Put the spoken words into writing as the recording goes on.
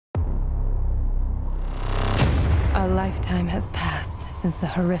A lifetime has passed since the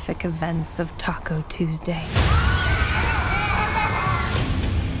horrific events of Taco Tuesday.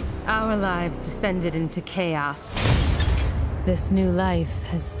 Our lives descended into chaos. This new life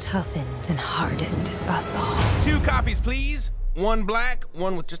has toughened and hardened us all. 2 coffees, please. 1 black,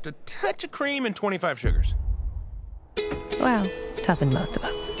 1 with just a touch of cream and 25 sugars. Well, toughened most of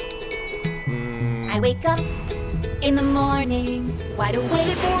us. I wake up in the morning, wide awake.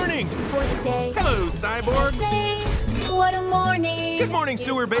 Good morning! For the day. Hello, cyborgs! Say, what a morning! Good morning,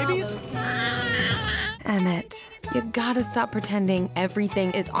 sewer babies! Emmet, you gotta stop pretending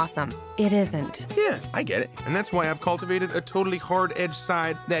everything is awesome. It isn't. Yeah, I get it. And that's why I've cultivated a totally hard-edged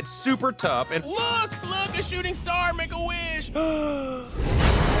side that's super tough and look, a shooting star, make a wish! Oh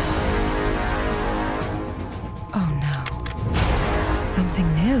no. Something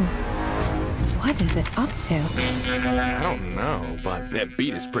new. What is it up to? I don't know, but that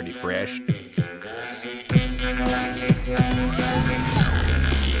beat is pretty fresh.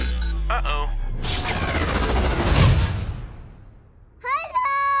 Uh-oh. Hello!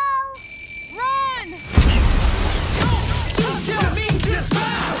 Run! Don't tell me to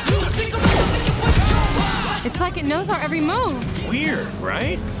smile! You speak around, It's like it knows our every move. Weird,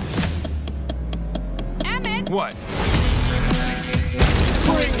 right? Emmet! What?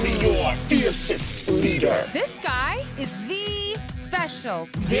 Bring me your fiercest leader. This guy is the special.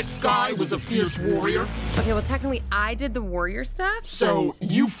 This guy was a fierce warrior, Okay, well, technically, I did the warrior stuff. so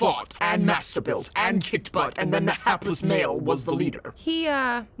you fought and master built and kicked butt, and then the hapless male was the leader. He,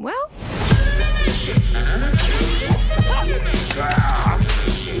 well,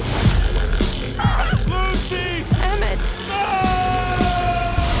 Lucy! Emmet.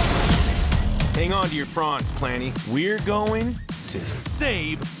 Hang on to your fronts, Planny. We're going to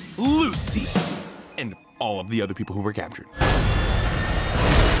save Lucy and all of the other people who were captured.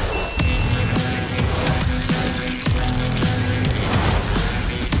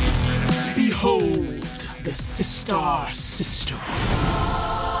 Behold, the sister.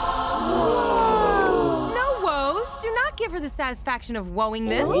 No woes. Do not give her the satisfaction of woeing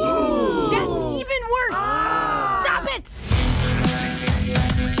this. That's even worse. Stop it!